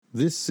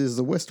This is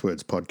the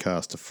WestWords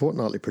podcast, a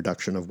fortnightly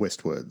production of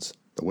WestWords,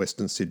 the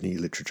Western Sydney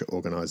Literature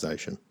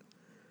Organisation.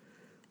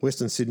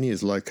 Western Sydney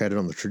is located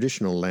on the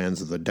traditional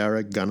lands of the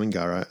Darug,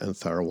 Gundungurra and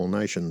Tharawal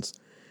nations,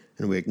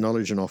 and we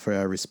acknowledge and offer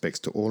our respects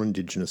to all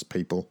Indigenous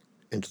people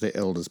and to their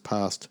elders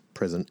past,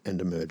 present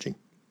and emerging.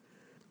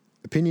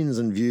 Opinions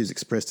and views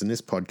expressed in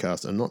this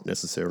podcast are not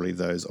necessarily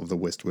those of the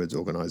WestWords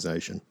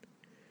organisation.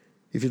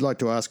 If you'd like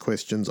to ask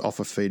questions,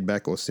 offer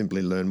feedback or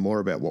simply learn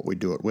more about what we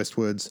do at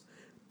WestWords,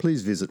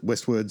 please visit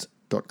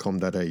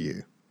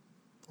westwords.com.au.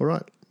 All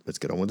right, let's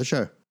get on with the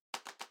show.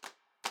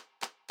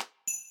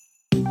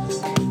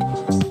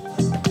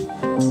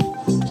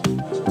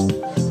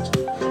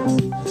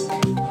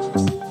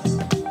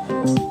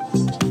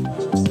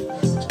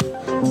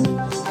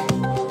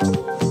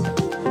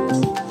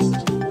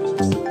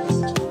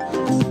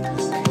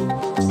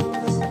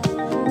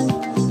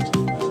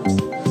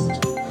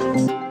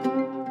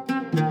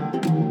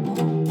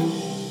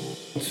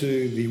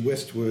 To the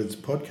WestWords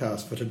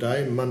podcast for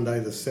today,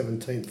 Monday the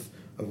 17th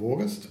of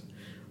August.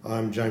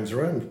 I'm James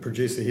Rowe, I'm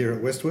producer here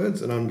at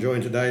WestWords, and I'm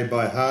joined today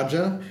by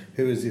Harja,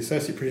 who is the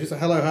associate producer.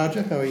 Hello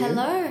Harja, how are you?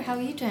 Hello, how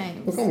are you,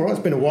 James? Look, I'm all right.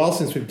 It's been a while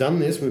since we've done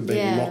this. We've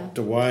been locked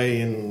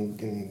away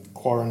in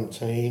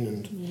quarantine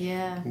and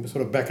we're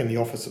sort of back in the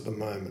office at the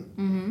moment.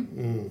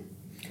 Mm-hmm.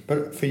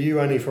 But for you,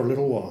 only for a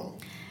little while.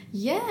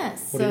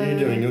 Yes. What are you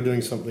doing? You're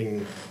doing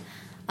something...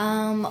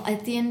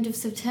 At the end of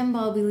September,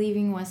 I'll be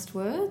leaving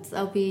WestWords.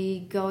 I'll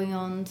be going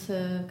on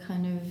to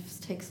kind of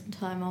take some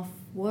time off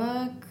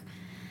work.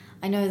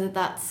 I know that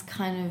that's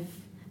kind of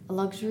a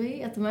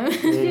luxury at the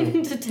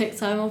moment to take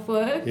time off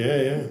work.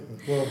 Yeah.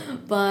 Well,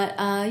 but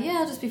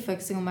I'll just be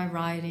focusing on my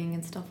writing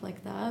and stuff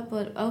like that.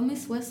 But I'll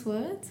miss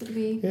WestWords. It'll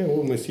be... Yeah,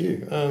 we'll miss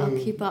you. I'll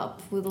keep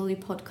up with all your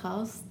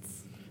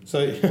podcasts.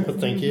 So,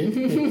 thank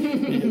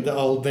you.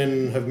 I'll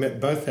then have met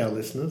both our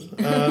listeners.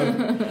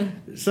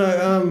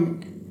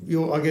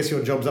 I guess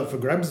your job's up for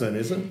grabs then,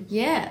 isn't it?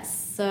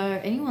 Yes.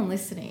 So anyone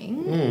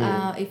listening,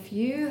 if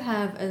you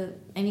have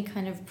any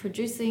kind of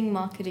producing,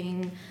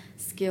 marketing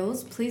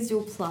skills, please do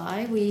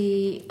apply.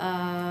 We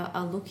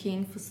are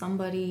looking for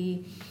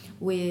somebody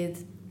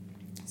with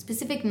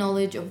specific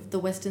knowledge of the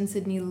Western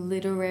Sydney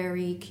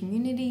literary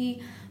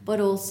community,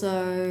 but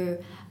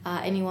also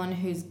anyone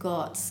who's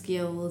got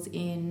skills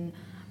in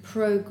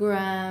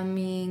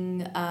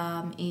programming,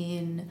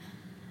 in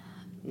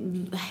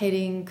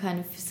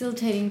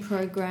facilitating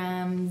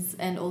programs,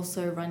 and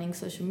also running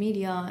social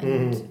media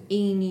and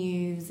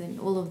e-news and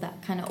all of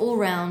that kind of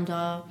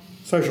all-rounder.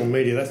 Social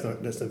media, that's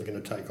never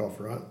going to take off,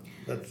 right?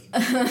 You think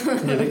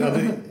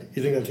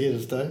that's here to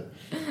stay?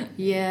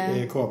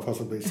 Yeah, quite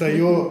possibly. So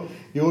your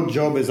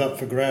job is up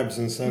for grabs,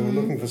 and so we're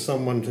looking for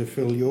someone to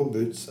fill your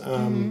boots.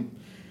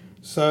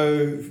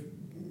 So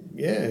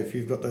if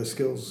you've got those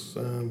skills,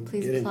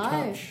 please get apply.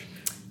 in touch.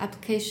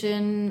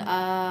 Application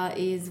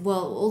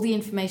all the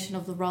information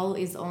of the role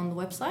is on the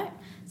website,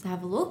 so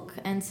have a look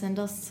and send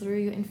us through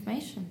your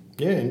information.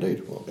 Yeah,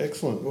 indeed. Well,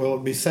 excellent. Well,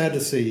 it'd be sad to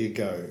see you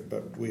go,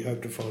 but we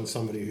hope to find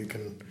somebody who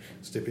can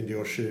step into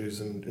your shoes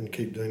and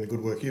keep doing the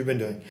good work you've been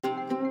doing.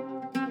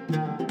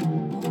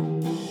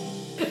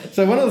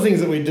 So one of the things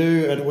that we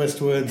do at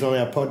WestWords on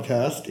our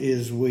podcast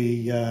is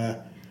we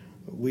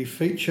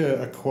feature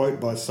a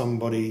quote by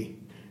somebody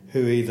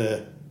who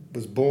either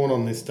was born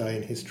on this day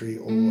in history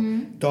or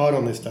died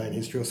on this day in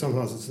history, or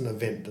sometimes it's an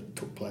event that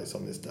took place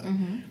on this day.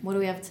 What do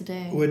we have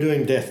today? We're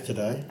doing death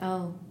today.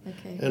 Oh,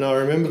 okay. And I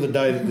remember the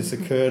day that this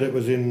occurred. It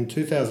was in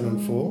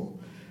 2004,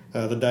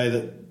 the day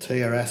that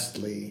Tia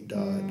Astley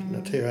died.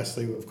 Now, Tia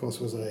Astley, of course,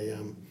 was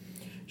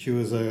she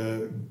was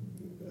a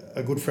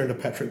good friend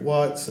of Patrick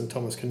White's and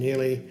Thomas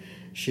Keneally.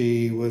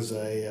 She was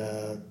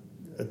a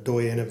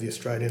doyen of the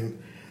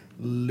Australian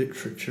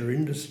literature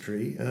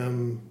industry.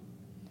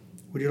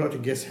 Would you like to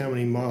guess how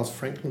many Miles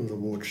Franklin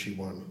Awards she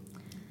won?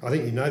 I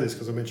think you know this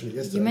because I mentioned it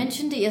yesterday. You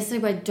mentioned it yesterday,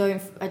 but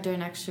I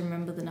don't actually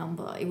remember the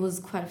number. It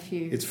was quite a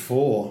few. It's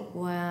 4.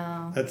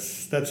 Wow.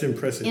 That's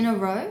impressive. In a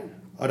row?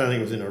 I don't think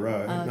it was in a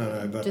row. Okay.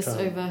 No, but just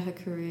over her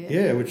career.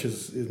 Yeah, which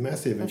is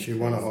massive, and she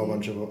won a whole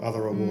bunch of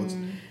other awards.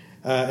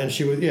 And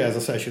she was, as I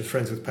say, she was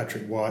friends with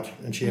Patrick White,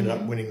 and she ended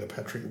up winning the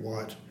Patrick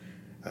White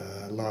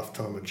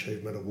Lifetime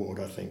Achievement Award,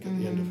 I think, at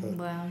the end of her.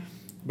 Wow.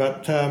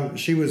 But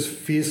she was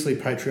fiercely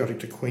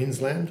patriotic to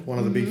Queensland. One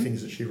of the big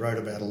things that she wrote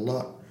about a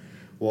lot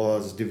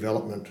was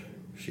development.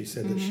 She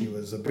said that she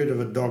was a bit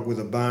of a dog with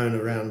a bone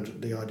around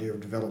the idea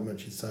of development,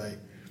 she'd say.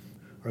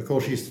 I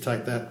recall she used to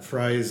take that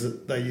phrase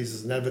that they use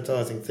as an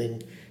advertising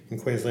thing in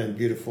Queensland,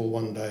 beautiful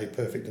one day,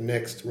 perfect the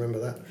next.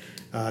 Remember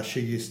that? She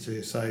used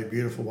to say,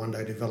 beautiful one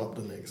day, develop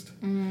the next.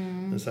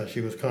 And so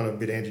she was kind of a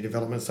bit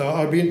anti-development. So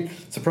I'd be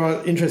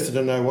interested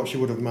to know what she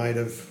would have made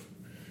of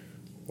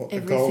what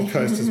the Gold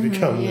Coast has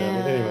become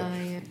now. But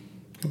anyway. Yeah.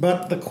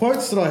 But the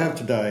quotes that I have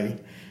today,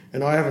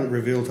 and I haven't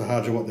revealed to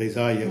Harja what these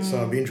are yet,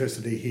 so I'd be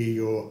interested to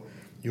hear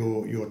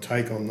your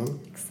take on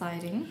them.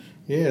 Exciting.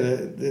 Yeah,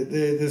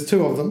 there's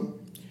 2 of them.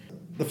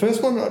 The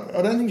first one,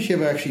 I don't think she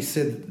ever actually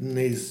said in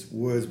these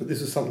words, but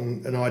this is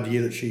an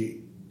idea that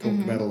she talked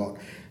about a lot.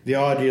 The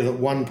idea that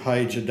 1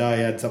 page a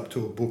day adds up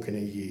to a book in a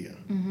year.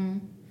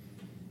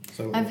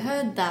 So I've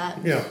heard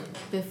that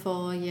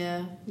before,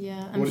 yeah.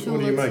 I'm sure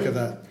what do you make of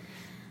that?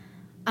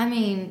 I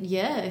mean,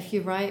 yeah, if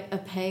you write a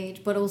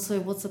page, but also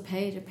what's a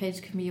page? A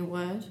page can be a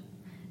word.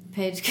 A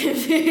page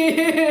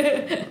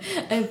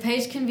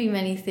can be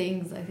many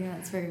things. I think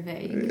that's very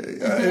vague.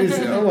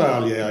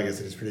 Well, yeah, I guess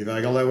it is pretty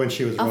vague. Although when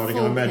she was writing,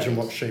 I imagine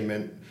page. what she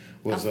meant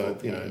was,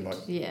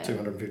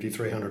 250,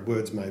 300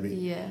 words maybe.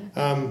 Yeah.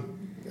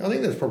 I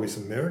think there's probably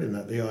some merit in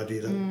that, the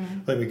idea that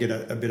I think we get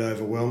a bit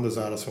overwhelmed as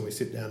artists when we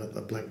sit down at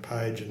the blank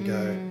page and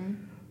go,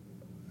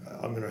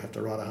 I'm going to have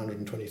to write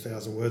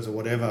 120,000 words or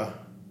whatever.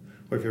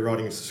 Or if you're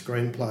writing a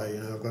screenplay,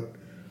 I've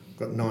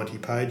got 90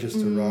 pages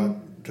to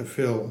write, to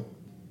fill.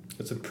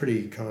 It's a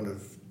pretty kind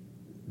of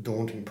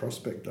daunting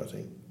prospect, I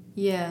think.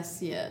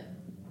 Yes, yeah.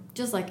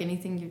 Just like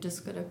anything, you've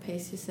just got to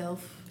pace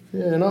yourself.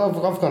 Yeah, and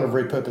I've kind of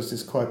repurposed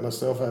this quote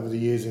myself over the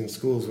years in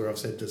schools where I've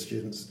said to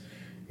students,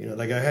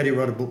 they go, how do you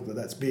write a book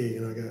that's big?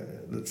 And I go,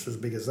 that's as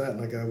big as that.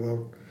 And I go,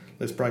 well,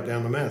 let's break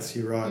down the maths.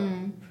 You write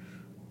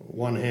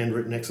one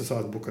handwritten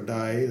exercise book a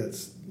day,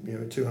 that's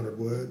 200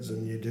 words,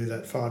 and you do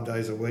that 5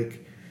 days a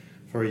week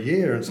for a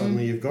year, and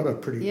suddenly you've got a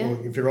pretty... Yeah.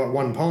 Well, if you write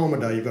one poem a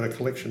day, you've got a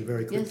collection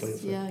very quickly.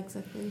 Yes, yeah,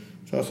 exactly.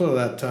 So I thought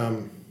of that...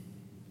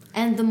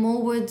 and the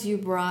more words you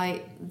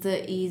write,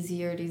 the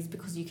easier it is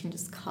because you can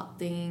just cut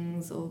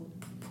things or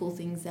pull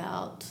things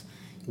out.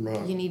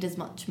 Right. You need as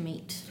much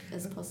meat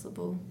as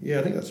possible. Yeah,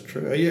 I think that's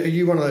true. Are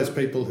you one of those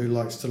people who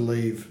likes to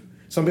leave...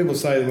 Some people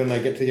say when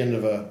they get to the end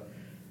of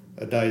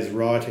a day's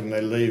writing, they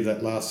leave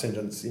that last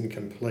sentence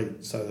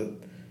incomplete so that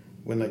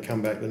when they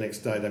come back the next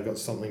day, they've got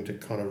something to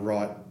kind of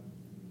write.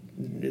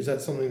 Is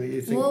that something that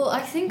you think? Well,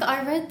 I think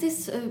I read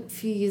this a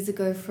few years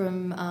ago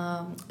from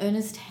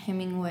Ernest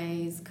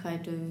Hemingway's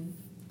kind of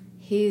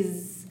he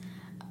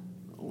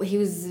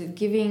was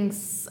giving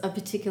a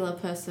particular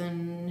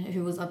person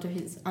who was under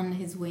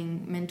his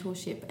wing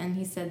mentorship, and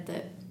he said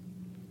that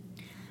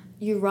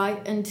you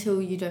write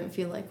until you don't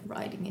feel like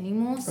writing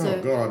anymore. So,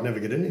 oh God, I'd never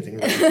get anything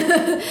right.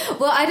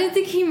 Well, I don't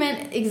think he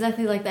meant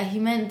exactly like that. He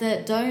meant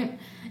that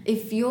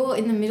if you're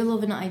in the middle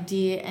of an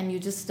idea and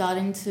you're just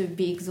starting to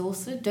be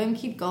exhausted, don't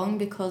keep going,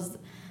 because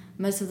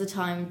most of the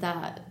time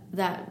that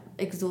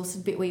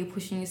exhausted bit where you're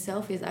pushing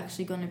yourself is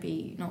actually going to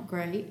be not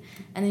great,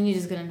 and then you're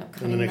just going to end up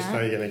cutting that. And the next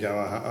day you're going to go,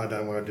 I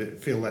don't want to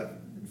feel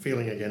that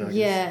feeling again, I guess.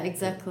 Yeah,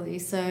 exactly.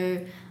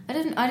 So I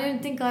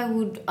don't think I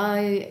would.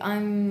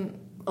 I'm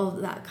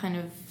of that kind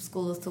of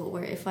school of thought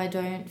where if I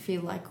don't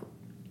feel like,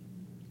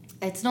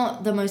 it's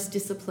not the most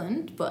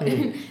disciplined, but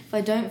if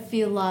I don't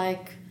feel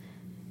like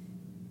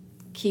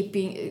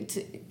keeping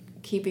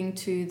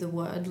to the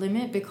word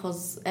limit,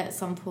 because at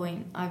some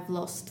point I've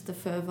lost the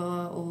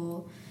fervour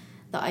or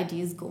the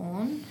idea's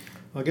gone.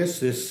 I guess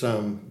this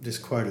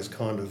quote is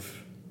kind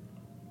of,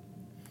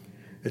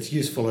 it's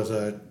useful as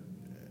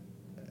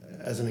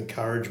an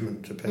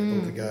encouragement to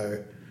people to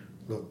go,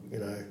 look,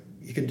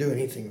 you can do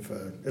anything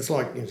it's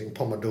like using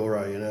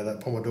Pomodoro, that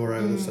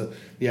Pomodoro, that's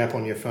the app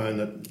on your phone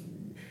that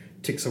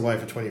ticks away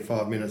for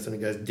 25 minutes and it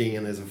goes ding,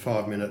 and there's a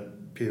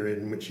 5-minute period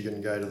in which you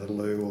can go to the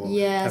loo or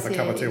have a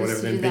cup of tea or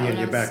whatever, then ding and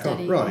you're back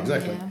on. Right,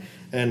 exactly. Yeah.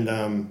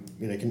 And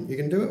you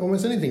can do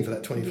almost anything for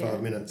that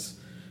 25 minutes,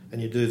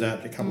 and you do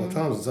that a couple of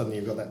times and suddenly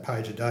you've got that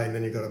page a day, and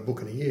then you've got a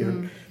book in a year.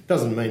 And it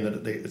doesn't mean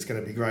that it's going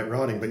to be great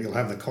writing, but you'll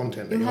have the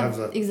content, you'll have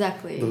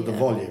the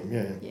volume.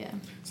 Yeah.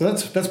 So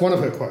that's one of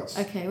her quotes.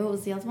 Okay, what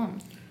was the other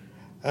one?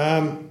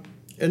 And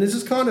this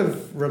is kind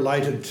of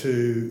related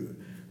to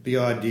the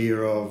idea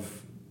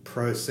of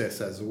process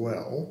as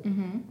well.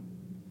 Mm-hmm.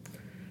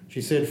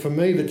 She said, for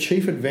me, the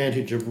chief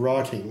advantage of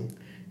writing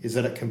is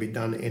that it can be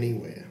done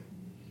anywhere.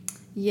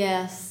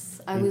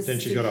 Yes, Then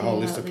she's got a whole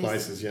list of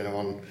places, at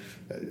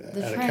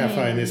a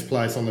cafe in this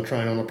place, on the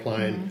train, on a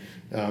plane,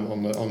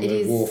 on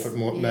the wharf at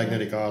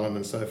Magnetic Island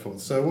and so forth.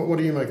 So what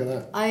do you make of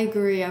that? I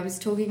agree. I was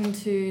talking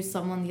to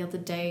someone the other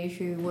day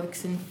who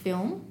works in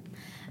film,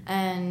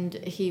 and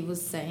he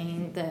was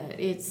saying that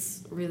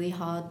it's really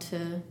hard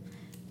to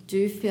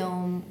do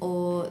film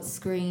or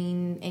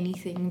screen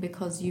anything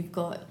because you've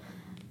got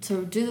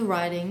to do the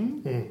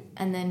writing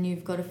and then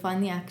you've got to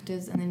find the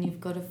actors, and then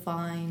you've got to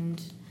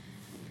find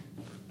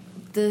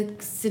the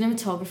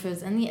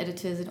cinematographers and the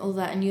editors and all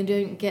that, and you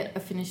don't get a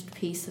finished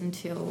piece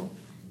until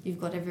you've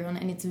got everyone,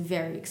 and it's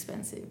very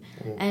expensive.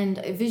 And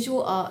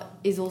visual art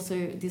is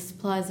also, the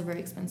supplies are very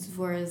expensive,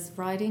 whereas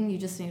writing, you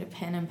just need a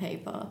pen and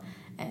paper,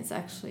 and it's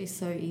actually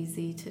so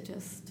easy to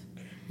just...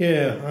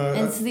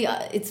 and so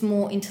it's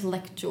more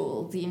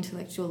intellectual, the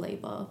intellectual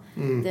labour,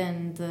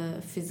 than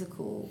the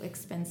physical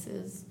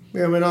expenses.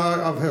 Yeah, I mean,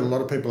 I've heard a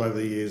lot of people over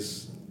the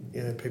years,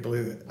 people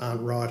who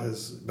aren't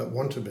writers but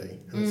want to be,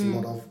 and there's a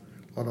lot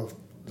of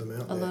them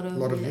out there, a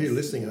lot of you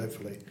listening,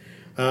 hopefully,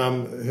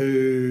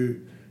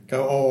 who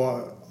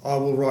go, I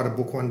will write a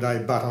book one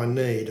day, but I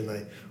need,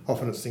 and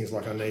often it's things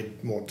like I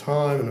need more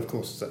time, and of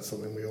course that's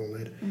something we all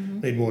need.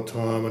 Need more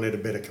time, I need a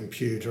better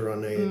computer,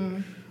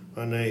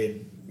 I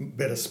need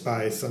better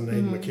space, I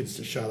need my kids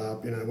to shut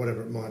up,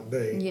 whatever it might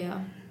be. Yeah.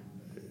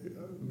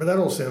 But that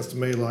all sounds to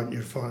me like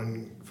you're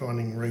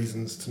finding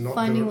reasons to not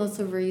finding do it. lots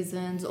of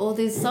reasons, or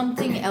there's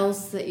something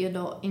else that you're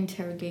not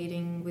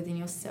interrogating within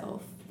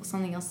yourself, or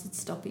something else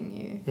that's stopping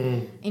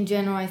you. In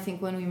general, I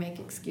think when we make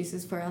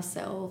excuses for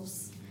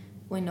ourselves,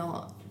 we're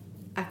not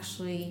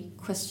actually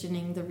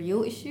questioning the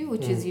real issue,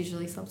 which is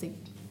usually something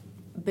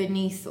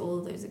beneath all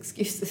those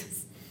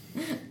excuses.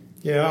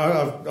 Yeah,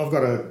 I've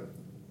got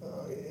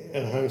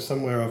at home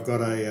somewhere. I've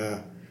got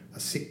a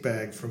sick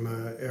bag from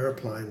an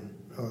aeroplane.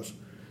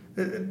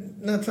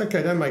 No, it's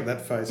okay. Don't make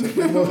that face.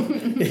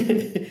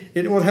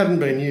 It hadn't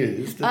been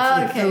used.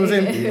 Okay. It was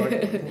empty.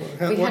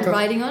 We had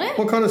writing on it.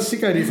 What kind of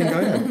sicko do you think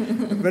I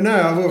am? But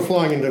no, we were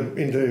flying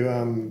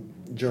into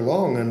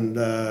Geelong, and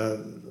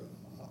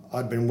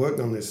I'd been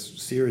working on this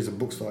series of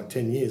books for like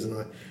 10 years, and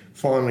I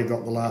finally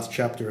got the last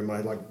chapter in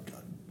my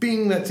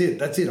bing. That's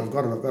it. I've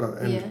got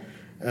it. And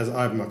as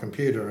I opened my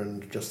computer,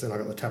 and just then I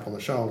got the tap on the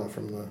shoulder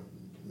from the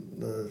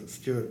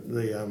steward,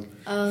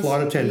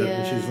 flight attendant,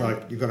 and she's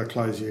like, "You've got to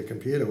close your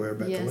computer. We're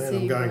about to land." So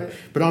I'm going,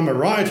 "But I'm a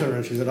writer,"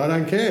 and she said, "I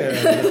don't care."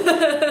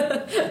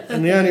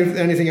 And the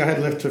only thing I had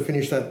left to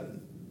finish that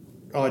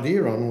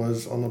idea on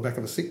was on the back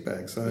of a sick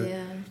bag. So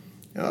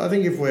I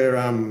think if we're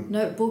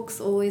notebooks,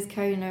 always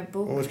carry a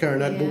notebook. Always carry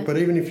a notebook, but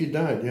even if you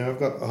don't, I've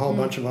got a whole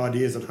bunch of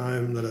ideas at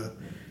home that are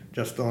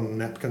just on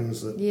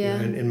napkins that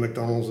in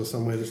McDonald's or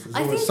somewhere. There's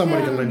always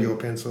somebody can lend you a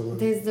pencil.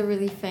 There's the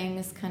really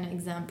famous kind of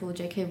example.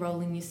 J.K.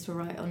 Rowling used to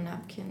write on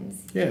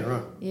napkins. Yeah,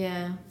 right.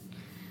 Yeah.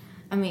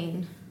 I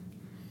mean,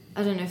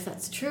 I don't know if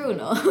that's true or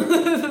not,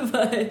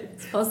 but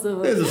it's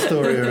possible. There's a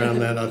story around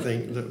that, I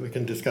think, that we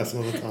can discuss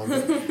another time.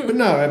 But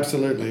no,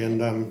 absolutely.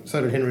 And so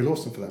did Henry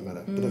Lawson, for that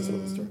matter. But that's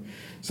another story.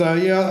 So,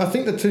 I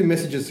think the two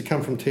messages to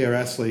come from Tia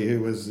Astley,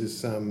 who was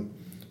this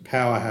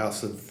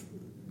powerhouse of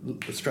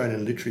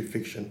Australian literary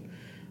fiction.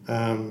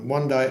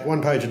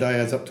 One page a day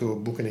adds up to a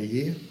book in a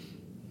year.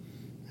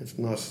 It's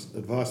nice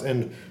advice.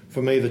 And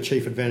for me, the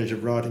chief advantage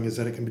of writing is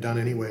that it can be done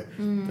anywhere.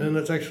 And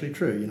that's actually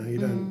true. You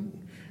don't...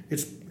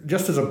 It's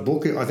just as a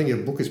book, I think a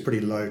book is pretty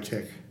low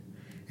tech.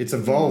 It's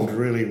evolved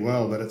really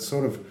well, but it's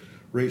sort of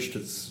reached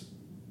its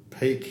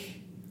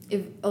peak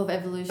of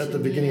evolution at the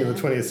beginning of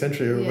the 20th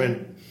century. It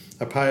went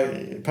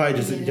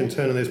pages that you can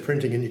turn, and there's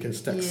printing, and you can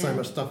stack so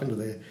much stuff into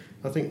there.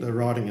 I think the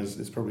writing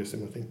is probably a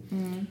similar thing.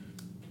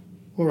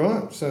 All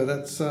right, so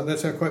that's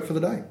our quote for the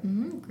day.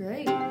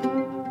 Great.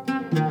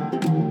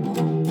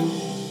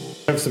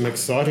 I have some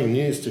exciting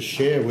news to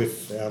share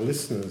with our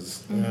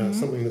listeners.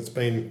 Something that's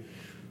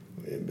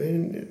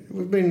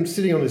we've been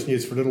sitting on this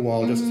news for a little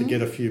while just to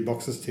get a few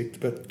boxes ticked.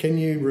 But can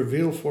you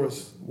reveal for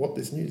us what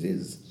this news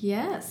is?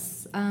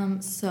 Yes.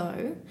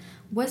 So,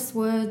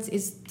 WestWords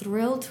is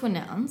thrilled to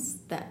announce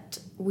that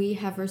we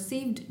have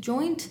received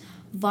joint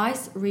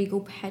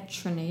Vice-Regal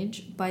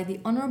Patronage by the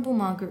Honourable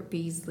Margaret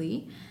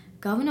Beazley,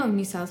 Governor of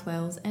New South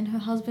Wales, and her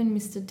husband,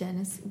 Mr.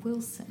 Dennis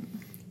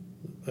Wilson.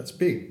 That's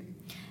big.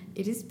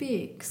 It is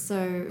big.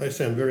 So they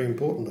sound very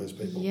important, those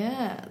people.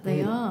 Yeah,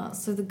 they are.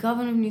 So the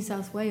Governor of New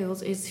South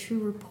Wales is who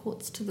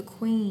reports to the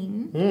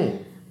Queen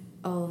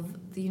of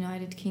the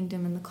United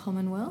Kingdom and the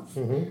Commonwealth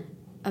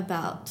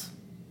about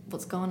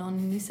what's going on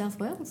in New South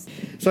Wales.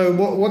 So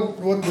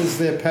what does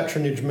their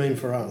patronage mean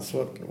for us?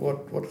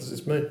 What does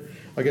this mean?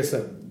 I guess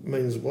that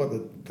means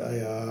that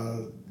they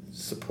are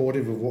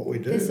supportive of what we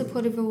do. They're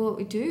supportive of what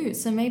we do.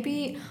 So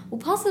maybe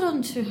we'll pass it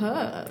on to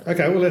her.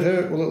 Okay, we'll let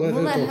her talk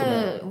about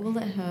it. We'll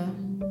let her.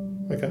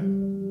 Okay.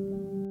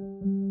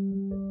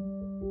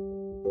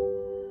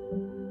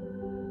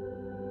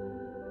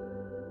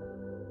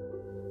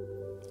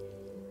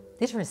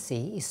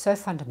 Literacy is so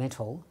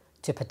fundamental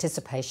to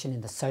participation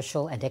in the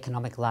social and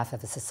economic life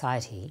of a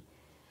society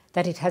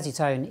that it has its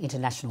own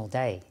International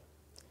Day.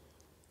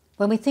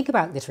 When we think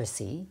about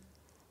literacy,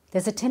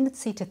 there's a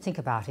tendency to think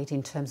about it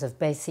in terms of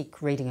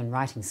basic reading and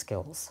writing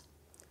skills.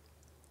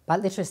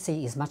 But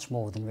literacy is much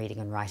more than reading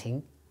and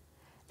writing.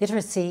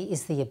 Literacy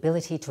is the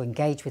ability to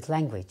engage with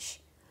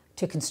language,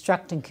 to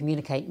construct and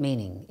communicate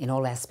meaning in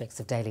all aspects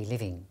of daily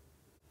living.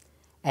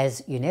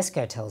 As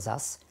UNESCO tells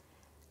us,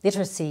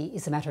 literacy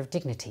is a matter of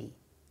dignity.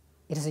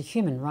 It is a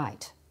human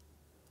right.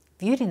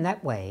 Viewed in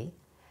that way,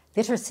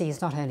 literacy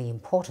is not only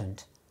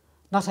important,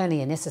 not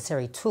only a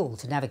necessary tool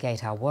to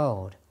navigate our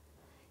world,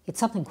 it's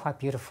something quite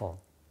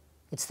beautiful.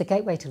 It's the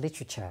gateway to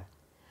literature,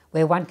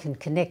 where one can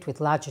connect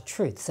with larger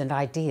truths and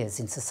ideas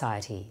in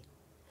society,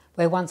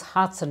 where one's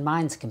hearts and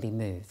minds can be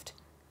moved,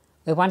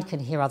 where one can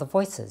hear other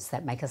voices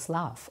that make us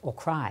laugh or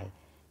cry,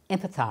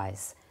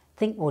 empathise,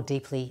 think more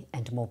deeply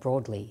and more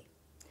broadly.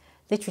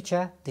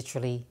 Literature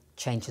literally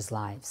changes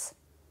lives.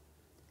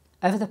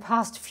 Over the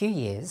past few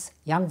years,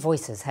 young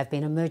voices have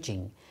been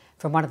emerging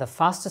from one of the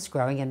fastest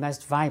growing and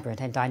most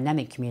vibrant and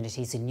dynamic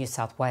communities in New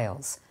South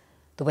Wales,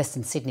 the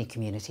Western Sydney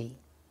community.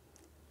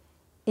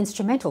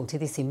 Instrumental to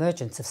this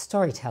emergence of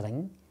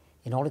storytelling,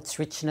 in all its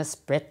richness,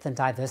 breadth and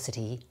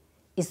diversity,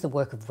 is the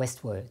work of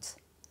WestWords.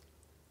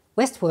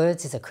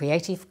 WestWords is a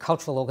creative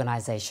cultural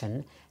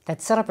organisation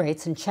that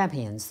celebrates and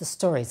champions the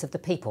stories of the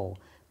people,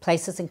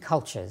 places and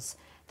cultures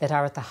that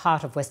are at the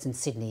heart of Western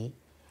Sydney,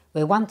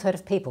 where 1/3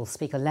 of people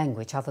speak a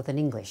language other than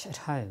English at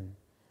home.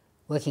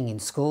 working in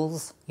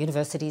schools,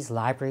 universities,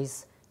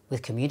 libraries,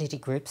 with community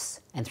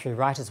groups and through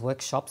writers'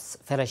 workshops,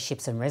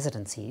 fellowships and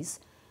residencies,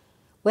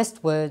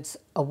 WestWords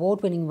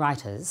award-winning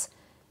writers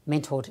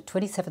mentored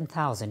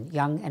 27,000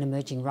 young and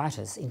emerging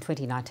writers in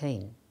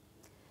 2019.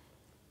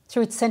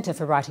 Through its Centre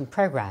for Writing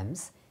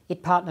programs,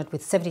 it partnered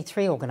with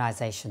 73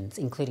 organisations,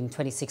 including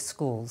 26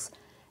 schools,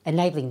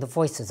 enabling the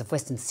voices of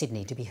Western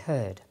Sydney to be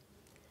heard.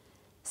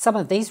 Some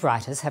of these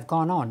writers have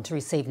gone on to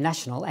receive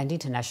national and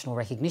international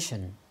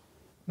recognition.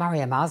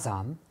 Mariam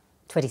Azam,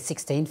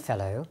 2016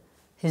 Fellow,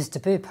 whose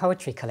debut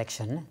poetry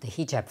collection, The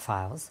Hijab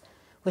Files,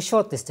 was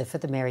shortlisted for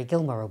the Mary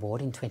Gilmore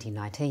Award in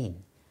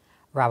 2019.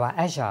 Rawa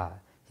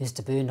Ajar, whose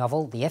debut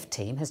novel, The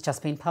F-Team, has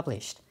just been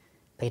published.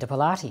 Peter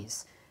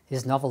Pilates,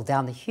 whose novel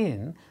Down the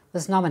Hume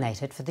was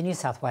nominated for the New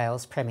South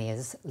Wales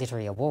Premier's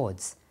Literary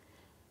Awards.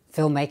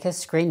 Filmmaker,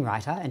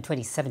 screenwriter and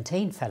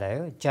 2017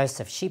 Fellow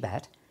Joseph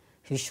Shibat,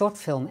 whose short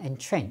film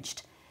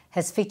Entrenched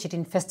has featured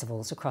in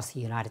festivals across the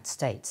United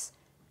States.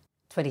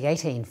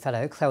 2018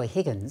 Fellow Chloe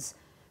Higgins,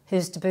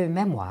 whose debut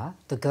memoir,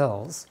 The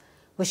Girls,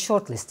 was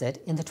shortlisted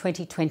in the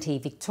 2020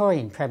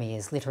 Victorian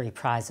Premier's Literary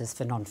Prizes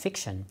for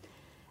Non-Fiction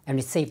and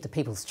received the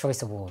People's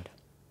Choice Award.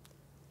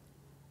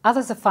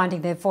 Others are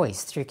finding their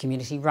voice through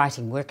community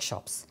writing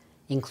workshops,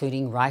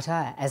 including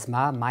writer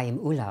Asma Mayim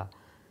Ullah,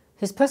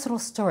 whose personal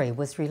story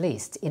was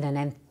released in an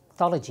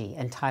anthology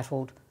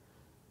entitled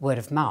Word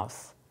of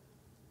Mouth,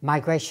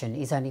 Migration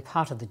is Only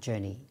Part of the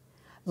Journey,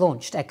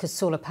 launched at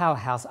Kusula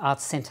Powerhouse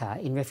Arts Centre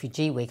in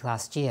Refugee Week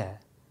last year.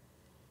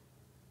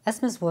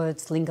 Asma's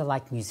words linger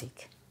like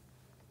music.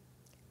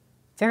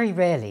 Very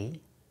rarely,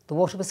 the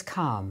water was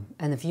calm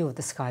and the view of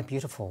the sky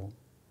beautiful,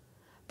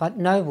 but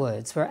no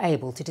words were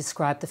able to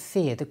describe the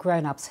fear the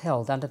grown-ups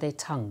held under their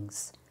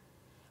tongues.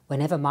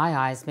 Whenever my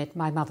eyes met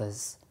my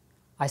mother's,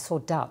 I saw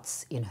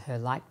doubts in her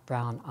light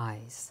brown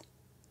eyes.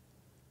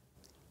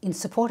 In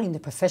supporting the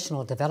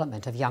professional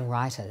development of young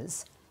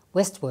writers,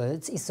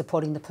 WestWords is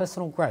supporting the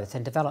personal growth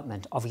and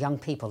development of young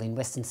people in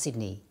Western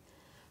Sydney,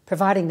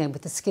 providing them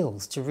with the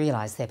skills to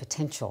realise their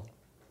potential.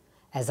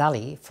 As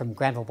Ali from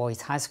Granville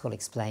Boys High School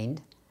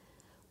explained,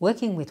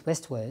 working with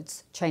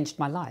WestWords changed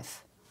my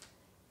life.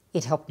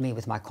 It helped me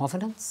with my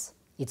confidence,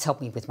 it's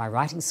helped me with my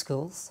writing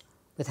skills,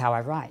 with how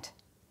I write.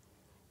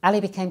 Ali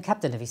became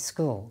captain of his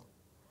school.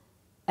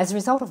 As a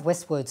result of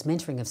WestWords'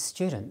 mentoring of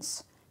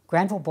students,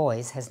 Granville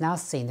Boys has now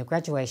seen the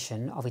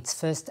graduation of its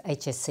first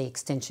HSC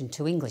Extension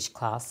 2 English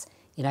class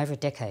in over a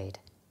decade.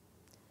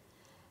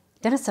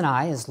 Dennis and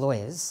I, as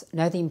lawyers,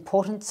 know the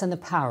importance and the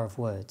power of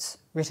words,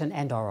 written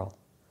and oral.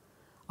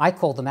 I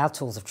call them our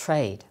tools of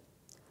trade.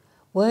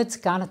 Words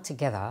garnered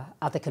together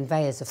are the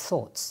conveyors of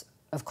thoughts,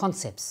 of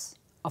concepts,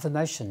 of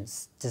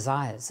emotions,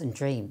 desires and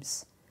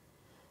dreams.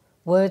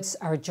 Words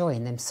are a joy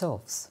in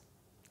themselves.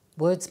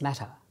 Words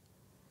matter.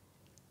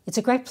 It's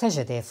a great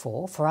pleasure,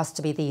 therefore, for us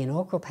to be the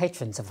inaugural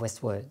patrons of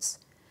WestWords.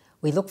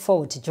 We look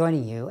forward to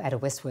joining you at a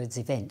WestWords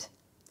event.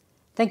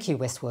 Thank you,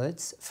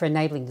 WestWords, for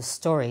enabling the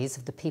stories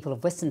of the people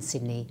of Western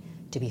Sydney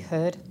to be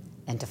heard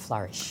and to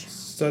flourish.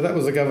 So that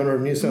was the Governor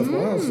of New South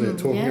Wales there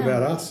talking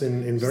about us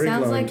in very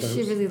glowing terms. Sounds like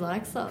she really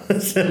likes us.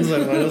 Sounds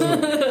like that,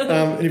 doesn't it?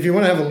 And if you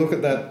want to have a look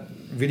at that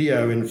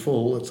video in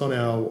full, it's on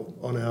our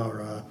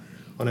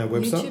website.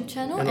 YouTube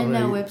channel and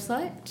our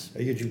website. A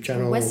YouTube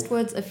channel.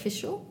 WestWords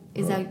Official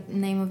is our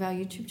name of our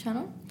YouTube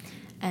channel.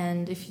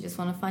 And if you just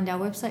want to find our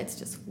website, it's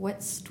just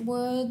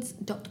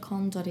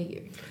westwords.com.au.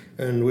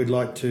 And we'd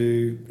like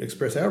to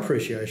express our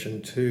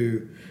appreciation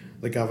to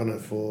the Governor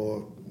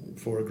for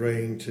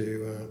agreeing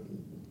to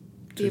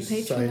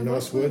say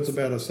nice words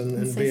about us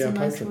and be our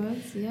patron. Nice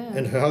words, yeah.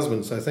 And her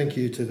husband. So thank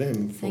you to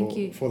them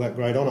for that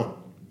great honour.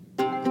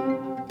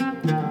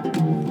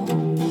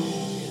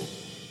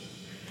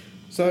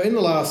 So in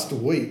the last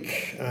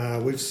week,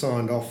 we've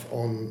signed off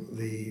on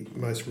the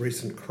most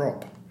recent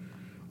crop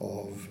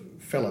of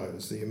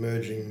fellows, the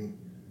emerging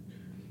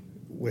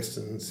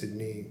Western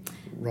Sydney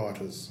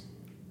writers.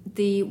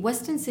 The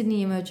Western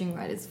Sydney Emerging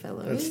Writers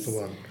Fellows. That's the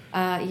one.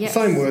 Yes.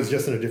 Same words,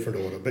 just in a different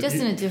order. But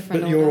in a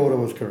different order. But your order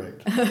was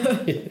correct.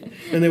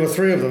 And there were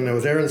three of them. There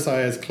was Erin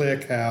Sayers, Claire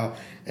Cow,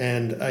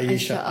 and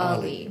Aisha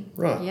Ali.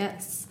 Right.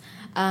 Yes.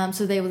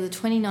 So they were the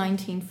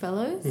 2019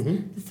 fellows.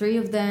 Mm-hmm. The three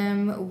of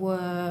them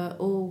were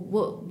all...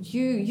 Well,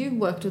 you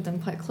worked with them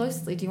quite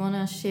closely. Do you want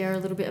to share a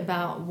little bit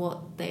about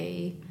what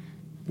they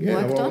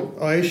worked on?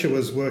 Aisha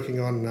was working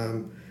on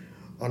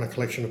a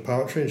collection of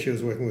poetry, and she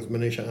was working with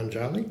Manisha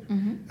Anjali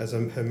as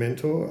her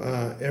mentor.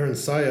 Erin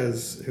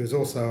Sayers, who's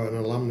also an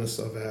alumnus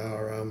of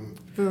our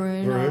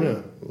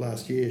Varuna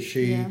last year,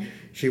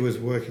 she was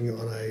working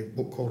on a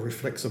book called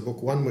Reflexa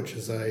Book 1, which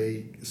is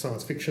a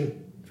science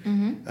fiction.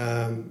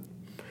 Mm-hmm.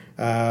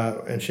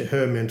 And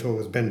her mentor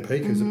was Ben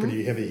Peake, who's a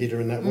pretty heavy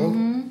hitter in that world.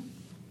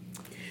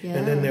 Yeah.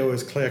 And then there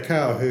was Claire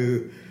Cow,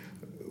 who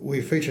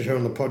we featured her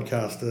on the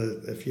podcast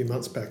a few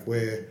months back,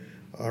 where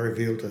I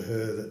revealed to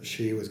her that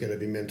she was going to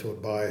be mentored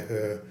by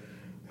her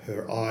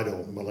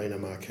idol, Melina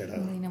Marketa,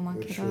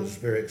 which was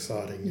very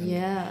exciting.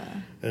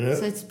 And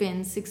so it's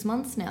been 6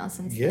 months now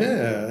since.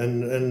 Yeah,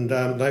 and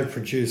they've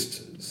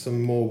produced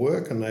some more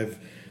work, and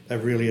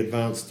they've really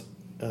advanced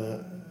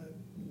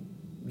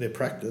their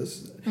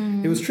practice.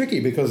 It was tricky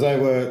because they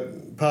were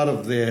part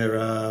of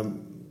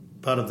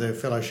their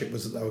fellowship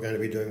was that they were going to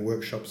be doing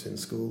workshops in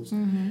schools,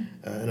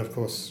 and of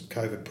course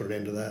COVID put an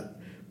end to that.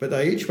 But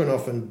they each went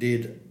off and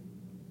did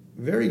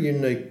very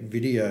unique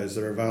videos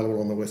that are available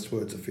on the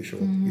WestWords official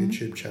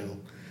YouTube channel.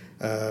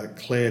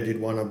 Claire did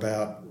one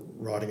about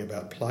writing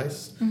about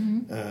place.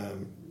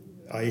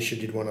 Aisha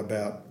did one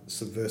about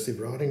subversive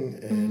writing,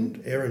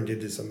 and Erin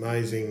did this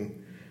amazing.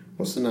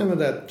 What's the name of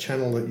that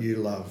channel that you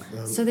love?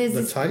 So there's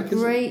The this Take,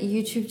 great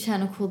YouTube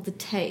channel called The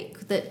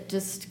Take that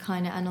just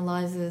kind of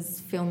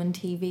analyses film and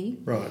TV.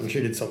 Right, and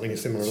she did something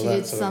similar to She that.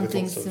 did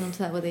something similar to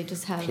that where they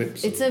just have...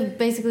 clips It's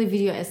basically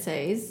video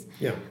essays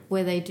Yeah.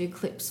 where they do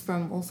clips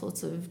from all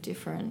sorts of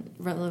different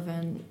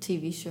relevant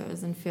TV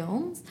shows and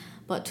films,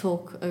 but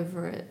talk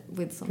over it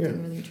with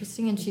something really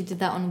interesting. And she did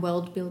that on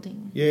world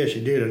building. Yeah,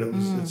 she did,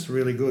 and it's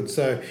really good.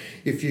 So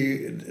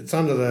it's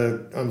under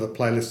the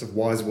playlist of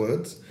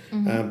WiseWords,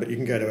 but you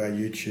can go to our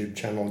YouTube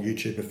channel,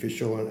 YouTube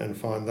Official, and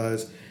find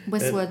those.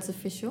 WestWords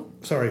Official.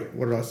 Sorry,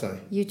 what did I say?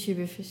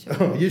 YouTube Official.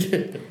 Oh,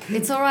 YouTube.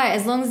 It's all right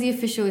as long as the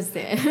official is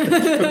there.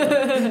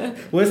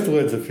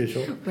 WestWords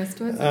Official.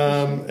 WestWords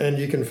Official. And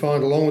you can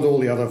find, along with all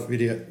the other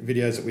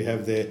videos that we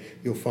have there,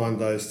 you'll find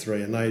those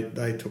three, and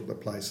they took the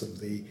place of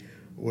the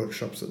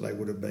workshops that they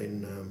would have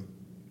been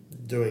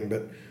doing.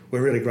 But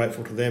we're really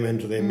grateful to them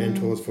and to their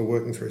mentors for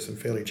working through some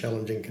fairly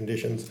challenging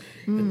conditions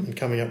and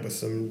coming up with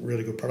some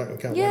really good product. I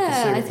can't wait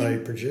to see what they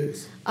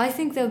produce. I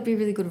think there would be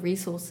really good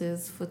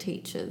resources for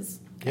teachers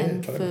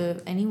and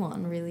for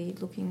anyone really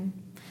looking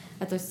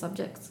at those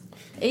subjects.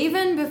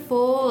 Even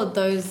before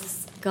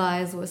those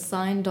guys were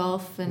signed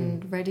off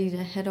and ready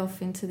to head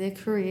off into their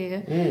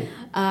career,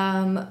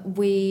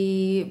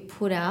 we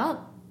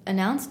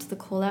announced the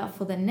call out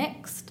for the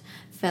next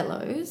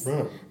fellows,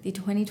 the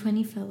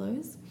 2020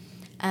 fellows,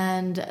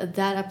 and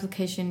that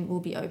application will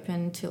be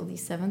open till the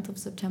 7th of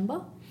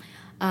September.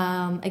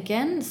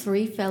 Again,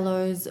 3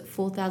 fellows,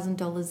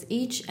 $4,000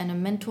 each, and a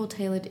mentor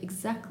tailored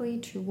exactly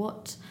to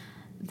what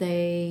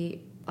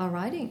they are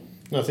writing.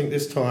 I think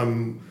this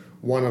time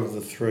one of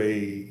the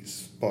 3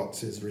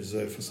 spots is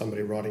reserved for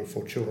somebody writing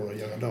for children or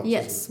young adults.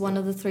 Yes, one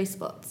of the 3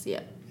 spots,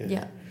 yeah.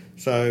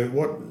 So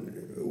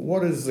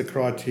what is the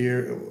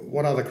criteria?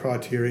 What are the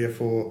criteria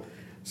for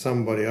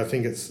somebody? I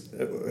think it's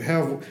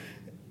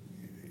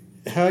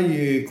how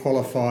you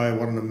qualify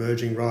what an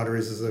emerging writer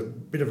is a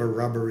bit of a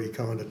rubbery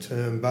kind of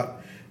term,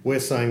 but we're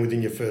saying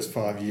within your first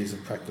 5 years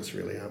of practice,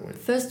 really, aren't we?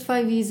 First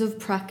 5 years of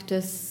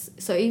practice.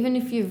 So even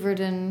if you've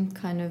written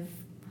kind of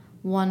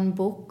one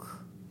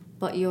book,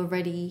 but you're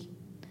ready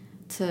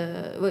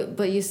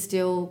but you're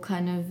still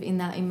kind of in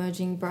that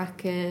emerging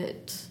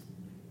bracket,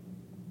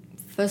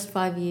 first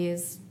 5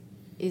 years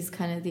is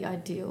kind of the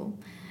ideal.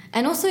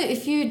 And also,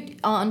 if you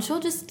are unsure,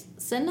 just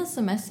send us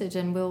a message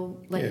and we'll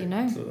let you know.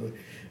 Absolutely.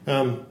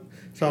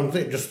 So I'm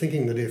just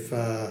thinking that if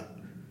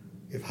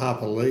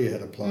Harper Lee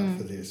had applied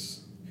for this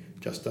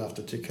just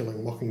after To Kill a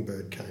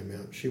Mockingbird came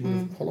out, she would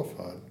have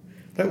qualified.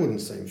 That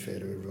wouldn't seem fair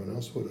to everyone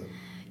else, would it?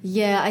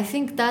 Yeah, I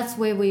think that's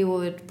where we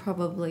would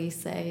probably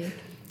say...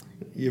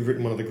 You've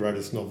written one of the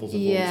greatest novels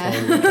of all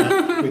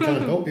time. We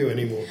can't help you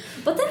anymore.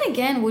 But then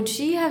again, would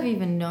she have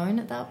even known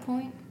at that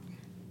point?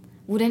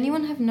 Would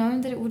anyone have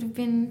known that it would have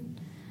been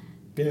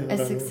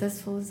as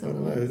successful as it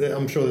was?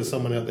 I'm sure there's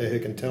someone out there who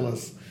can tell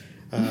us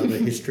the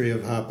history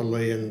of Harper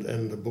Lee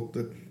and the book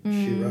that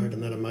she wrote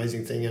and that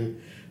amazing thing.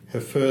 And her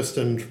first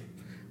and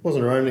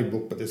wasn't her only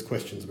book, but there's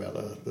questions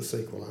about the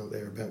sequel, aren't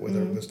there, about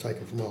whether it was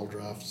taken from old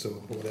drafts or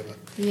whatever.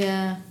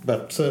 Yeah.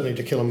 But certainly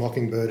To Kill a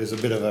Mockingbird is a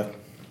bit of a...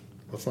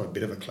 Well, it's not a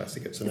bit of a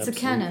classic. It's a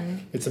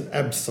canon. It's an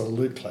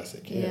absolute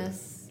classic. Yeah.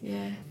 Yes.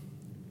 Yeah.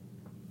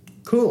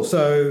 Cool.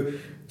 So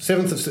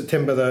 7th of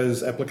September,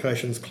 those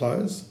applications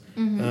close.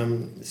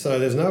 So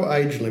there's no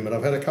age limit.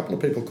 I've had a couple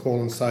of people call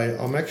and say,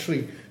 I'm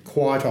actually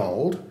quite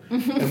old.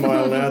 Am I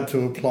allowed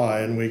to apply?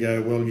 And we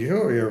go, well,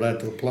 you're allowed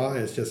to apply.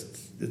 It's just...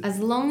 As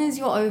long as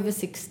you're over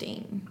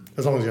 16.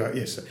 As long as you're...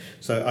 Yes.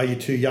 So are you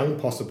too young?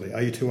 Possibly.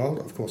 Are you too old?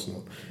 Of course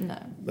not. No.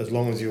 As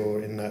long as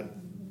you're in that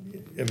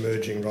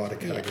emerging writer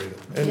category.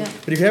 But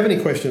if you have any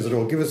questions at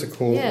all, give us a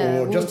call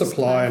or just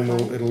apply and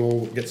it'll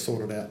all get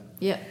sorted out.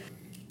 Yeah.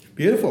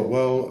 Beautiful.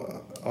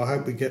 Well, I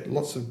hope we get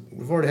lots of...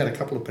 We've already had a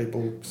couple of people...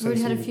 We've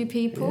already had a few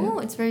people.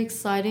 Yeah. It's very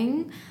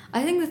exciting.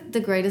 I think that the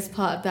greatest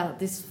part about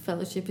this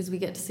fellowship is we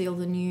get to see all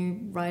the new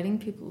writing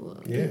people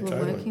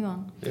are working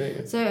on.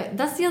 Yeah. So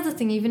that's the other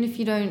thing. Even if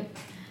you don't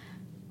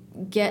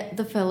get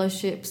the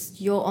fellowships,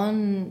 you're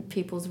on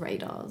people's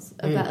radars.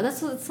 That's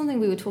something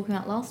we were talking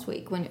about last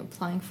week when you're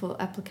applying for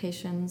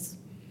applications.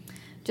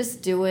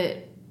 Just do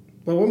it.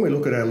 Well, when we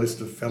look at our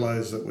list of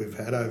fellows that we've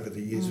had over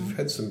the years, we've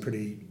had some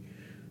pretty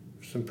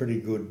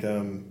good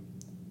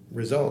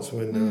results.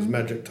 When there was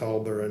Magic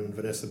Tolber and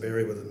Vanessa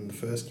Berry within the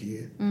first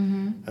year,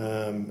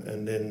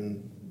 and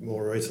then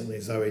more recently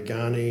Zoe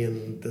Garney,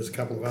 and there's a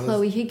couple of others.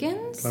 Chloe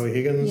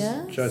Higgins,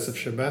 yes. Joseph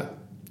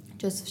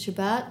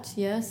Shabat,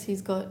 yes,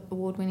 he's got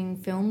award-winning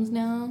films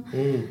now.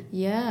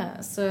 Yeah,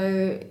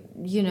 so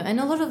and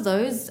a lot of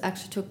those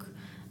actually took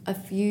a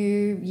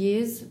few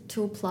years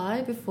to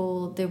apply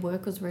before their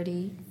work was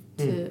ready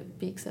to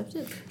be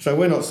accepted. So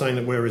we're not saying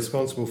that we're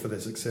responsible for their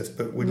success,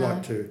 but we'd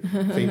like to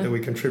think that we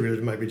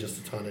contributed maybe just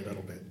a tiny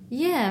little bit.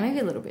 Yeah, maybe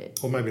a little bit.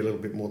 Or maybe a little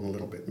bit more than a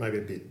little bit, maybe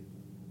a bit.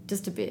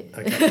 Just a bit.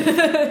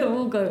 Okay.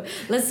 We'll go.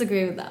 Let's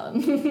agree with that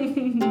one.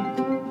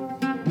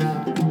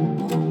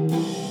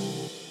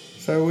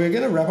 So we're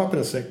going to wrap up in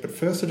a sec, but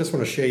first I just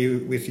want to share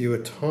with you a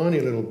tiny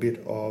little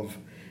bit of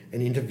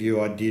an interview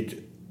I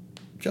did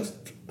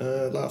just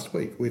last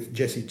week with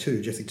Jessie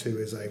Tu. Jessie Tu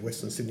is a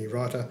Western Sydney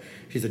writer.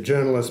 She's a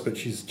journalist, but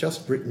she's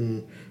just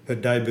written her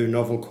debut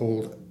novel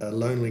called A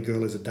Lonely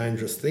Girl is a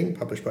Dangerous Thing,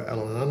 published by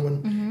Allen &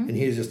 Unwin. And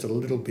here's just a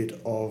little bit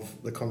of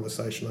the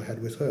conversation I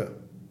had with her.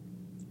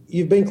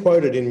 You've been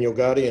quoted in your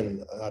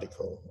Guardian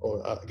article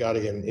or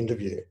Guardian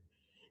interview.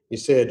 You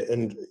said,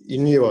 and you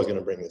knew I was going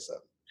to bring this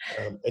up,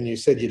 and you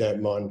said you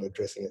don't mind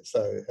addressing it.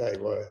 So, hey,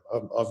 well,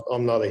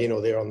 I'm neither here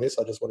nor there on this.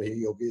 I just want to hear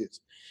your views.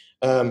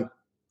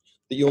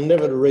 That you'll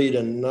never read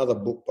another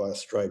book by a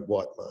straight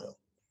white male.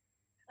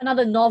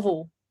 Another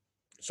novel.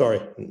 Sorry,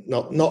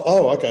 not.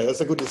 Oh, okay, that's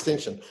a good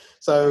distinction.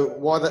 So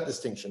why that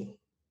distinction?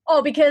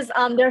 Oh, because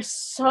there's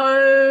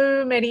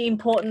so many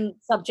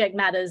important subject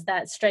matters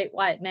that straight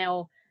white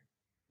male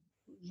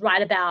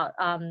write about,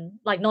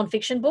 like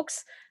nonfiction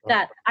books,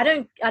 that I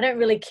don't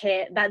really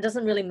care. That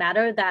doesn't really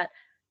matter. That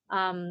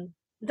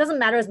it doesn't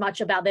matter as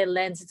much about their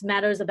lens. It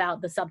matters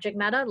about the subject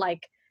matter.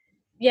 Like,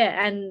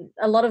 yeah, and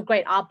a lot of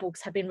great art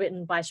books have been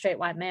written by straight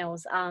white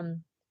males.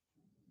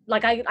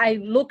 Like I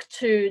look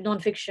to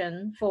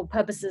nonfiction for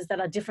purposes that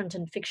are different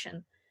in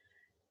fiction,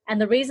 and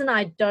the reason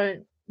I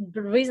don't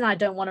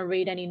want to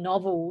read any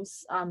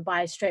novels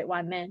by straight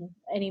white men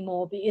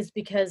anymore is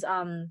because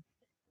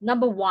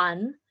number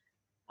one,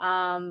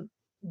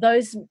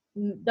 those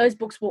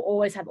books will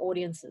always have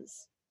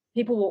audiences.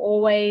 People will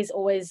always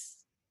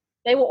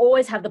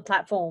have the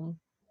platform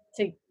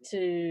to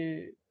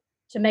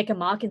make a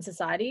mark in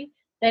society.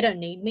 They don't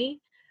need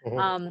me.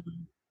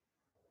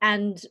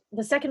 And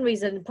the second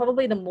reason,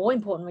 probably the more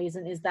important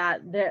reason, is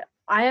that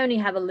I only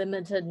have a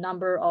limited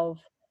number of,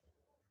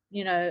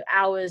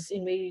 hours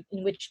in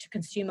which to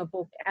consume a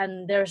book.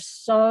 And there are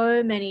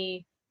so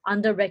many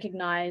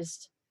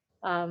under-recognized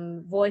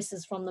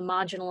voices from the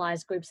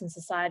marginalized groups in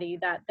society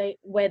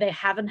where they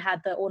haven't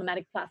had the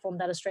automatic platform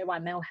that a straight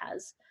white male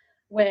has,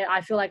 where I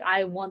feel like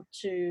I want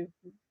to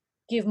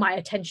give my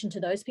attention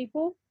to those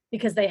people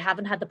because they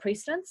haven't had the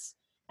precedence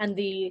and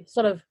the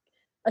sort of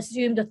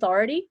assumed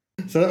authority.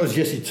 So that was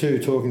Jessie Tu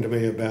talking to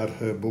me about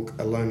her book,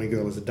 A Lonely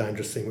Girl is a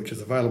Dangerous Thing, which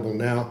is available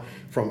now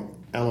from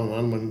Allen &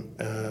 Unwin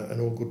and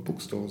all good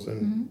bookstores,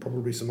 and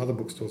probably some other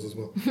bookstores as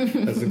well.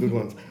 That's the good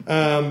ones.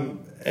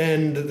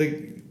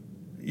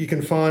 You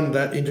can find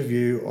that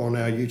interview on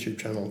our YouTube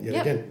channel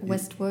again.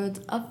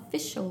 WestWords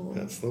Official.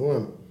 That's the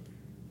one.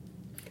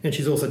 And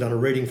she's also done a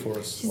reading for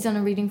us. She's done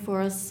a reading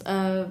for us,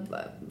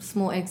 a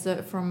small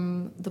excerpt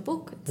from the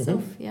book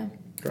itself,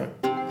 Great.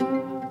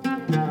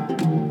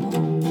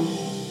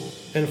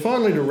 And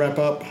finally, to wrap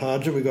up,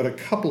 Haja, we've got a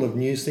couple of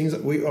news things.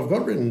 I've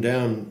got written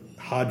down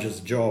Haja's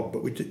job,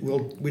 but we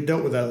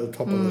dealt with that at the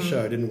top of the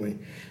show, didn't we?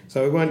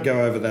 So we won't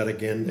go over that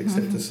again,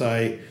 except to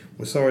say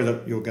we're sorry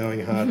that you're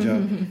going,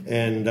 Haja,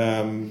 and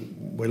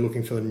we're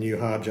looking for a new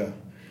Haja.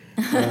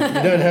 You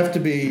don't have to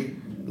be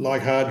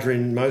like Haja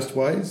in most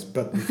ways,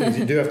 but the things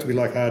you do have to be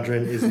like Haja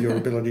in is your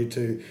ability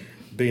to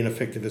be an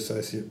effective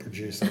associate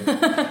producer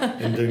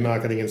and do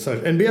marketing and so,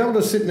 and be able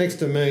to sit next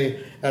to me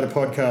at a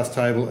podcast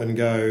table and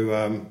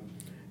go,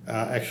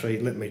 actually,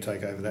 let me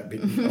take over that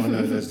bit. I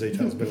know those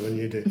details better than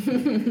you do.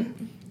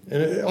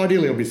 And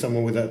ideally, it'll be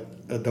someone with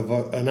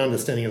an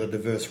understanding of the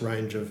diverse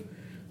range of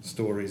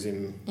stories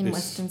in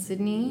Western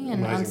Sydney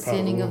and an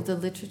understanding of the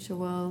literature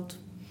world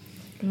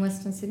in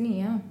Western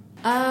Sydney,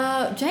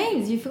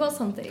 James, you forgot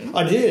something.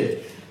 I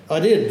did.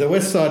 The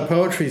West Side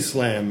Poetry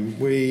Slam.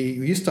 We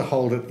used to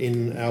hold it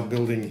in our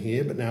building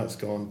here, but now it's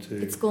gone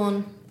to... It's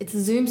gone. It's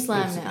a Zoom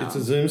slam now. It's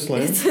a Zoom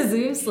slam. It's a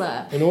Zoom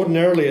slam. And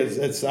ordinarily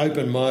it's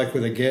open mic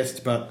with a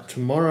guest, but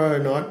tomorrow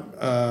night,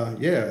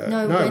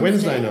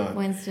 Wednesday night.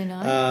 Wednesday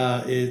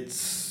night.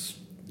 It's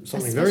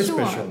something very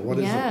special. What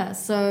is it? Yeah,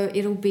 so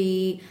it'll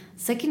be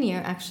second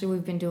year, actually,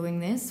 we've been doing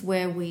this,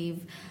 where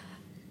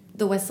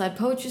the West Side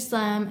Poetry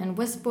Slam and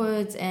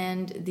WestWords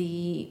and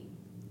the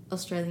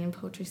Australian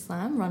Poetry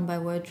Slam, run by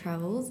Word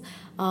Travels,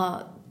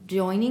 are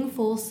joining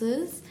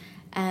forces,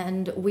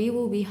 and we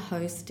will be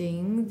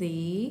hosting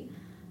the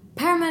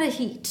Parramatta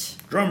Heat.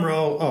 Drum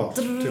roll. Oh,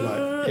 too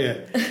late. Yeah.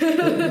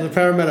 The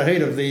Parramatta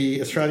Heat of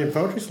the Australian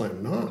Poetry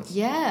Slam. Nice.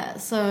 Yeah,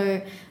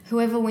 so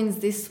whoever wins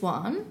this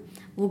one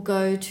will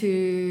go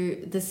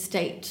to the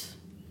state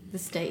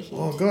Heat.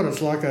 Oh God,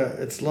 it's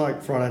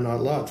like Friday Night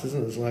Lights,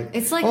 isn't it?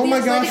 It's like oh my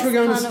gosh, we're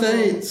going to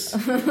states.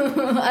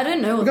 I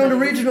don't know. We're going to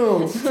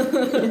regionals.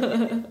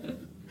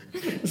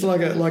 It's like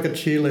a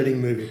cheerleading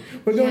movie.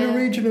 We're going to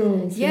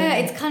regionals. Yeah,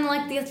 it's kind of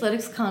like the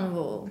athletics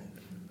carnival.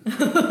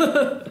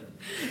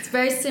 It's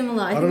very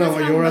similar. I don't know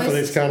what your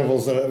athletics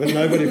carnivals are, but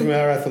nobody from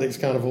our athletics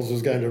carnivals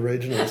was going to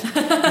regionals.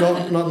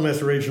 Not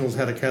unless regionals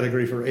had a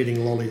category for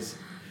eating lollies.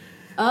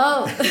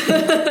 Oh.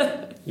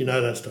 You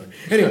know that story.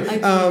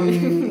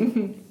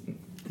 Anyway,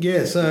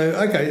 yeah, so,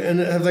 okay, and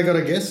have they got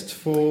a guest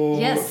for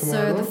Yes,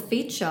 tomorrow so night? the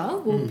feature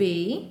will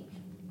be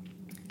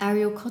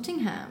Ariel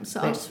Cottingham. So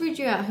I'll Right. just read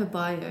you out her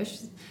bio.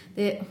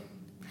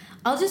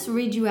 I'll just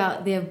read you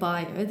out their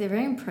bio. They're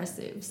very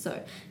impressive.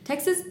 So,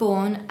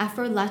 Texas-born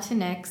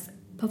Afro-Latinx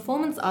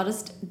performance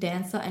artist,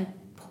 dancer, and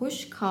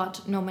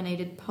Pushcart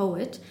nominated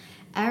poet,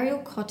 Ariel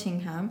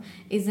Cottingham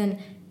is an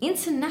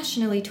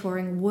internationally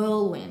touring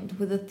whirlwind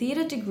with a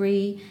theatre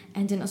degree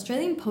and an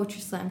Australian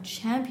Poetry Slam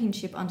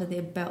championship under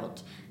their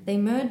belt. They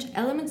merge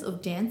elements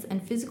of dance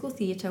and physical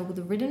theatre with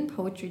written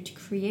poetry to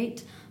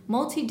create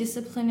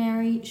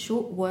multidisciplinary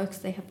short works.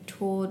 They have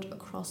toured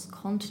across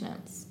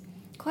continents.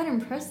 Quite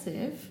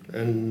impressive.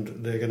 And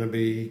they're going to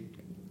be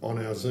on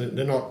our Zoom.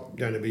 They're not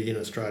going to be in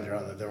Australia,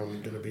 are they? They're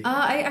going to be...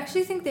 I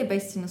actually think they're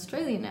based in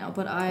Australia now,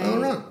 but Oh,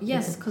 right.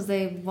 Yes, because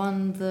they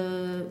won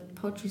the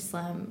Poetry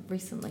Slam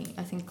recently,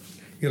 I think.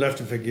 You'll have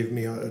to forgive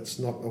me. It's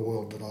not a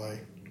world that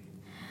I...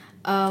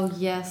 Oh,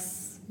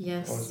 yes.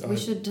 We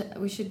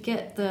should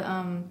get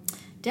the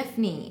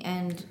Daphne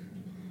and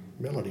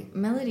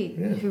Melody,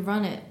 yeah. who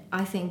run it.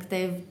 I think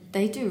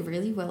they do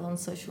really well on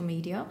social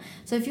media.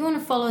 So if you want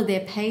to follow their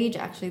page,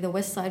 actually the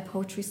Westside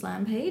Poetry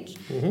Slam page,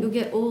 you'll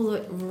get all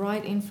the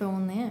right info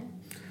on there.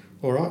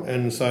 All right,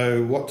 and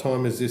so what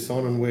time is this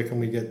on and where can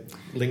we get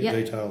link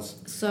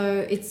details?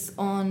 So it's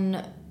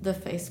on the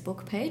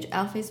Facebook page,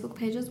 our Facebook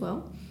page as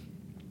well.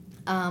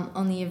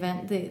 On the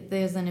event,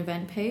 there's an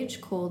event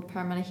page called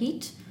Parramatta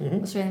Heat,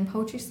 Australian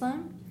Poetry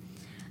Slam.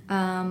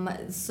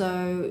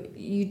 So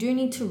you do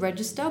need to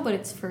register, but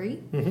it's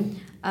free.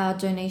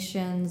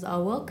 Donations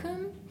are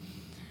welcome.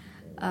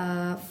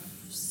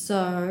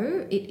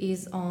 So it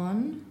is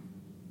on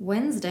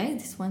Wednesday,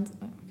 this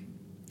Wednesday.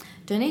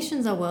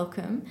 Donations are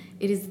welcome.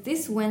 It is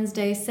this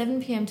Wednesday,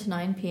 7 p.m. to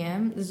 9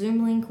 p.m. The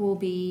Zoom link will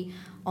be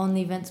on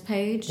the events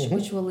page,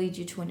 which will lead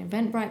you to an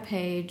Eventbrite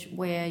page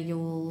where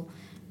you'll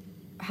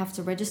have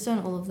to register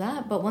and all of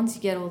that. But once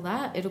you get all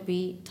that, it'll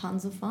be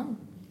tons of fun.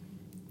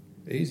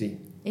 Easy.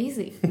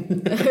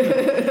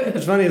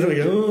 It's funny, isn't it? We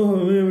go, oh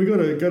man, we got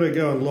to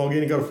go and log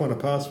in. Got to find a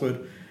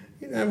password.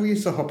 You know, we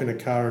used to hop in a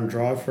car and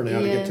drive for an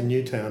hour to get to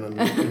Newtown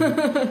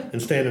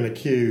and stand in a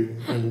queue,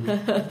 and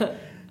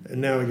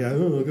now we go,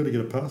 oh, I've got to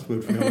get a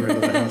password from the other end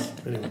of the house.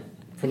 Anyway,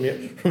 from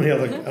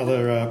the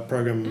other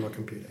program on my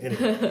computer.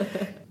 Anyway,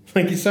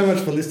 thank you so much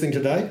for listening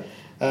today.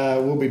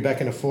 We'll be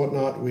back in a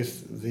fortnight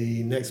with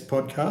the next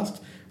podcast.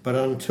 But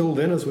until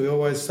then, as we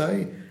always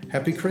say,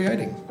 happy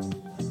creating.